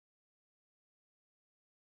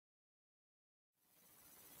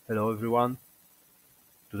Hello everyone.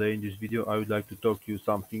 Today in this video I would like to talk to you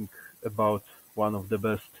something about one of the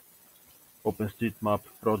best OpenStreetMap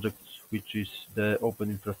projects, which is the Open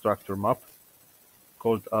Infrastructure Map,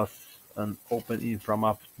 called as an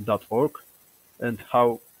OpenInfraMap.org, and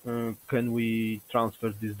how can we transfer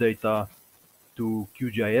this data to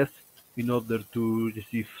QGIS in order to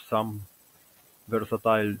receive some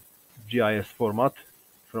versatile GIS format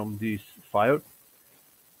from this file.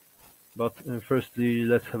 But firstly,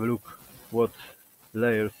 let's have a look what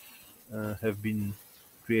layers have been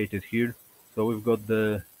created here. So we've got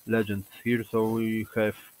the legends here. So we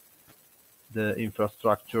have the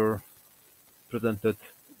infrastructure presented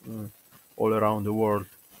uh, all around the world,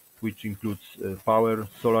 which includes power,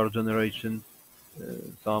 solar generation,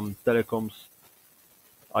 some telecoms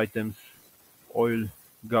items, oil,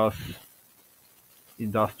 gas,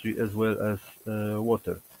 industry, as well as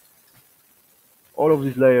water. All of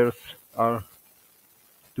these layers are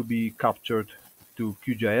to be captured to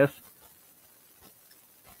QGIS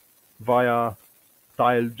via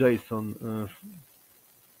tile JSON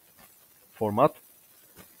format.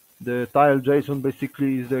 The tile JSON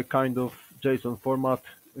basically is the kind of JSON format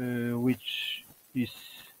which is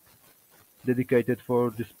dedicated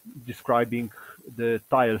for describing the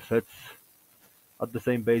tile sets at the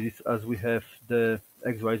same basis as we have the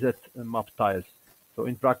XYZ map tiles. So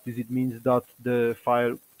in practice it means that the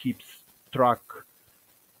file keeps track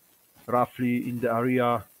roughly in the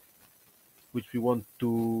area which we want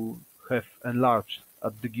to have enlarged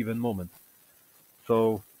at the given moment.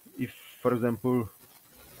 So if, for example,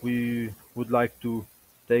 we would like to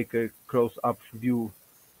take a close-up view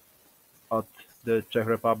at the Czech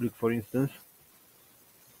Republic, for instance,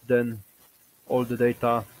 then all the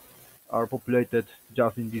data are populated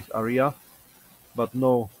just in this area, but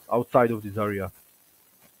no outside of this area.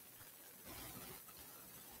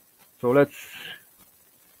 So let's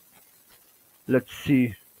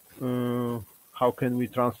see how can we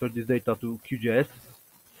transfer this data to QGIS.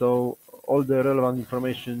 So all the relevant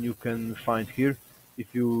information you can find here.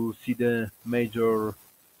 If you see the major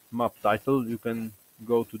map title, you can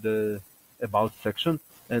go to the About section,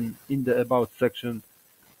 and in the About section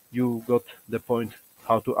you got the point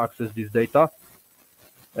how to access this data.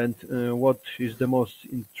 And what is the most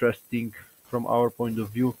interesting from our point of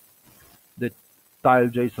view, the tile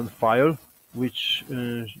JSON file, which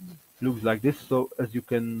looks like this. So as you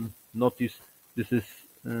can notice, this is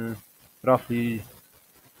roughly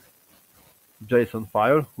JSON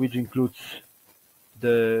file, which includes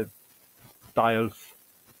the tiles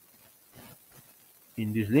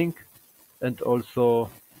in this link and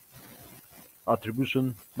also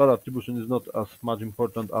attribution, but attribution is not as much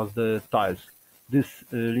important as the tiles. This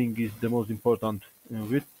link is the most important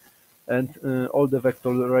with, and all the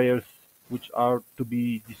vector layers which are to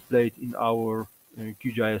be displayed in our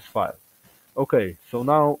QGIS file. Okay, so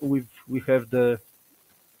now we have the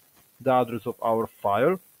address of our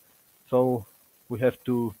file. So we have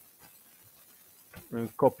to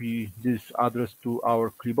copy this address to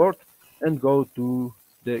our clipboard and go to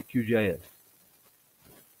the QGIS.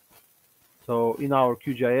 So in our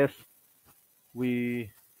QGIS, we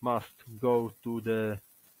must go to the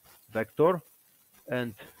vector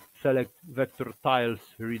and select vector tiles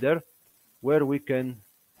reader, where we can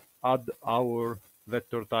add our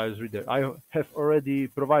vector tiles reader. I have already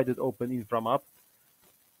provided OpenInfraMap,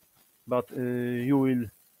 but you will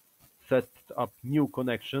set up new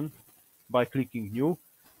connection by clicking new,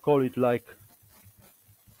 call it like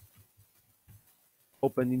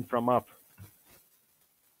OpenInfraMap,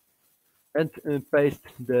 and paste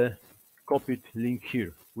the copied link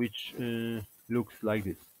here, which looks like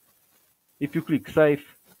this. If you click save,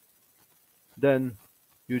 then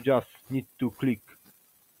you just need to click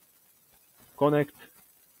connect,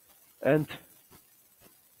 and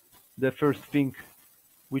the first thing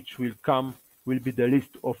which will come will be the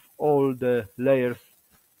list of all the layers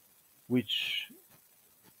which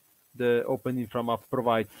the OpenInfraMap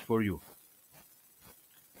provides for you.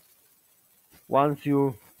 Once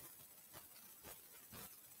you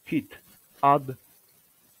hit add,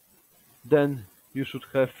 then you should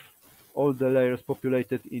have all the layers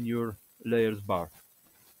populated in your layers bar.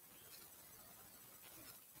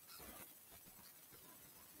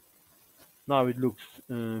 Now it looks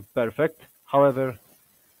perfect. However,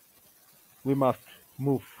 we must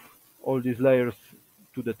move all these layers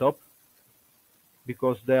to the top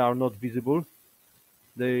because they are not visible.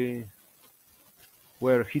 They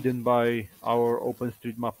were hidden by our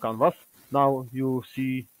OpenStreetMap canvas. Now you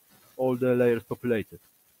see all the layers populated.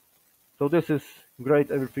 So this is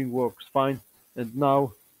great, everything works fine, and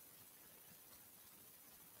now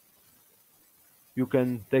you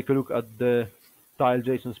can take a look at the tile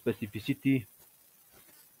JSON specificity.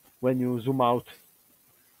 When you zoom out,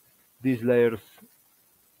 these layers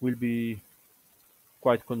will be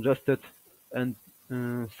quite congested, and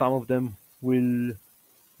some of them will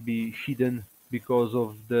be hidden because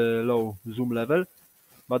of the low zoom level.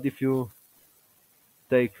 But if you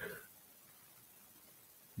take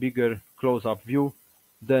bigger close-up view,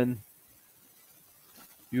 then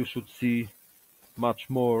you should see much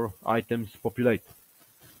more items populate.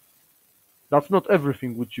 That's not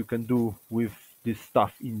everything which you can do with this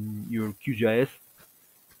stuff in your QGIS,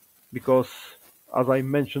 because as I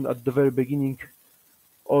mentioned at the very beginning,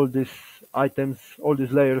 all these items, all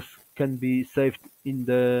these layers can be saved in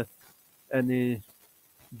the any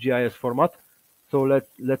GIS format. So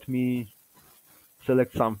let me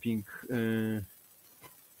select something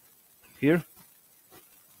here.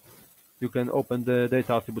 You can open the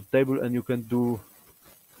data attribute table and you can do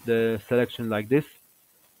the selection like this,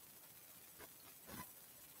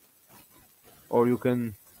 or you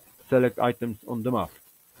can select items on the map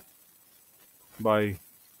by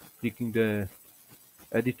clicking the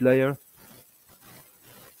edit layer.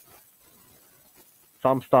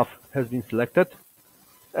 Some stuff has been selected,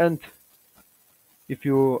 and if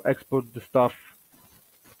you export the stuff,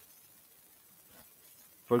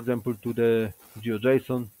 for example, to the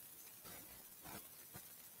GeoJSON,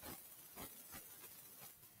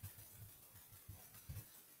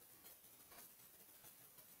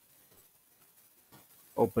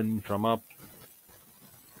 OpenInfraMap,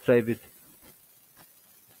 save it.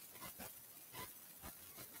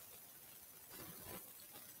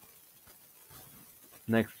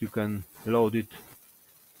 Next you can load it.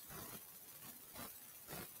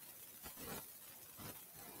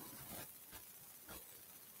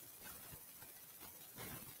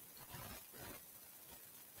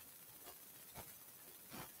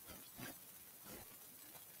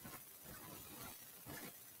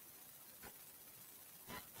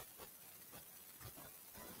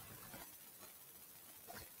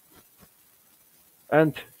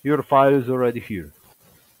 And your file is already here.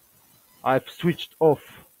 I've switched off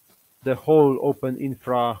the whole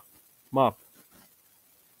OpenInfraMap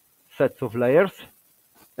sets of layers,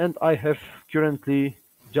 and I have currently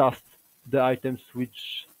just the items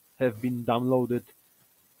which have been downloaded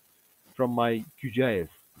from my QGIS.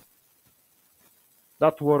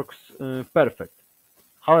 That works perfect.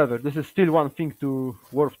 However, this is still one thing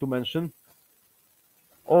worth to mention.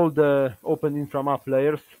 All the OpenInfraMap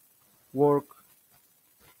layers work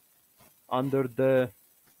under the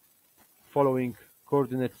following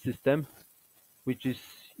coordinate system, which is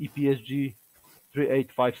EPSG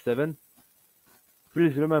 3857.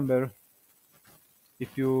 Please remember,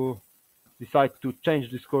 if you decide to change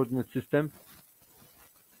this coordinate system,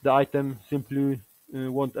 the item simply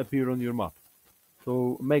won't appear on your map.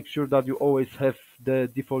 So make sure that you always have the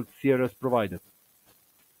default CRS provided.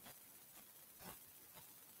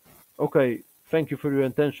 Okay, thank you for your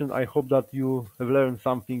attention. I hope that you have learned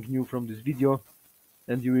something new from this video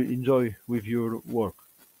and you will enjoy with your work.